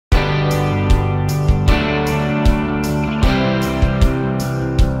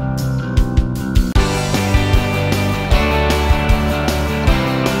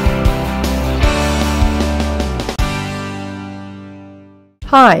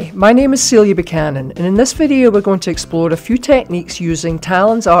Hi, my name is Celia Buchanan, and in this video we're going to explore a few techniques using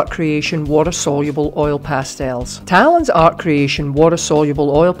Talens Art Creation water-soluble oil pastels. Talens Art Creation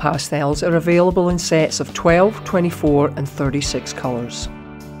water-soluble oil pastels are available in sets of 12, 24 and 36 colours.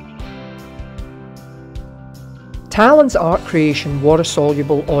 Talens Art Creation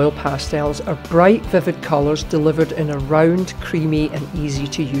water-soluble oil pastels are bright, vivid colours delivered in a round, creamy and easy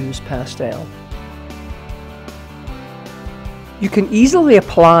to use pastel. You can easily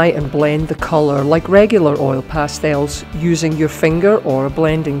apply and blend the colour like regular oil pastels using your finger or a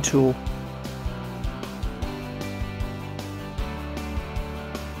blending tool.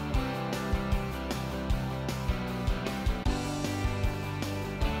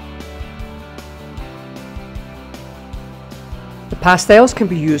 The pastels can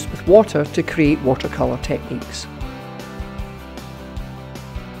be used with water to create watercolour techniques.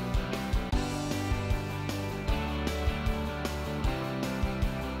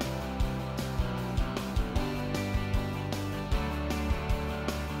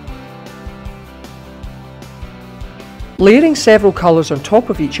 Layering several colours on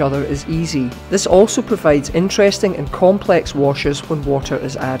top of each other is easy. This also provides interesting and complex washes when water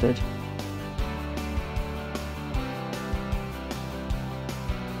is added.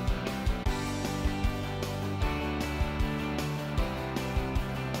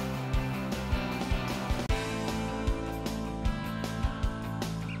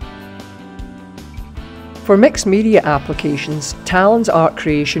 For mixed media applications, Talens Art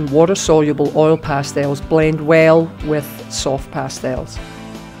Creation water-soluble oil pastels blend well with soft pastels.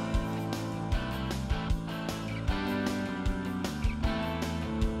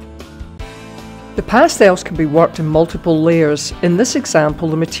 The pastels can be worked in multiple layers. In this example,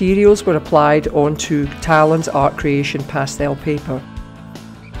 the materials were applied onto Talens Art Creation pastel paper.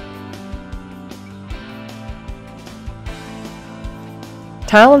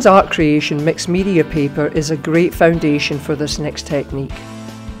 Talens Art Creation mixed media paper is a great foundation for this next technique.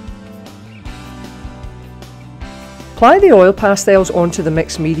 Apply the oil pastels onto the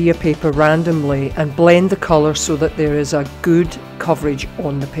mixed media paper randomly and blend the colour so that there is a good coverage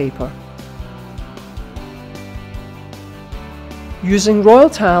on the paper. Using Royal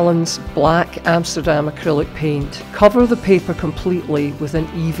Talens black Amsterdam acrylic paint, cover the paper completely with an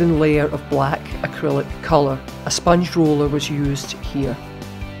even layer of black acrylic colour. A sponge roller was used here.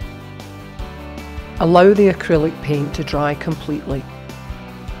 Allow the acrylic paint to dry completely.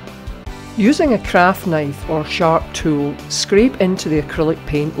 Using a craft knife or sharp tool, scrape into the acrylic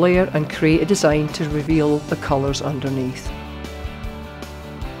paint layer and create a design to reveal the colours underneath.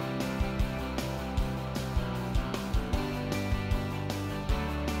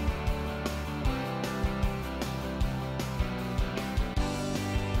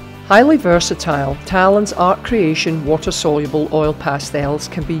 Highly versatile, Talens Art Creation water-soluble oil pastels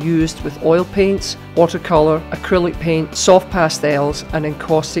can be used with oil paints, watercolour, acrylic paint, soft pastels and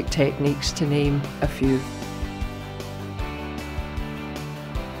encaustic techniques, to name a few.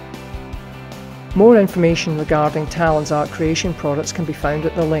 More information regarding Talens Art Creation products can be found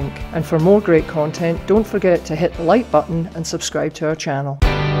at the link. And for more great content, don't forget to hit the like button and subscribe to our channel.